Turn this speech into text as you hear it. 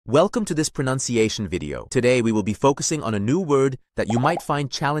Welcome to this pronunciation video. Today we will be focusing on a new word that you might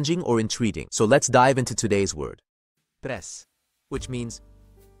find challenging or intriguing. So let's dive into today's word. Press, which means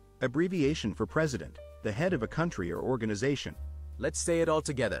Abbreviation for president, the head of a country or organization. let's say it all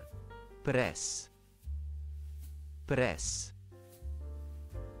together. Press. Press.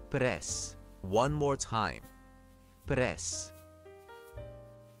 Press. One more time. Press.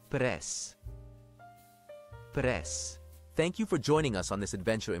 Press. Press. Thank you for joining us on this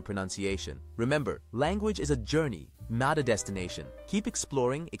adventure in pronunciation. Remember, language is a journey, not a destination. Keep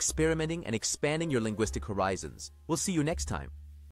exploring, experimenting, and expanding your linguistic horizons. We'll see you next time.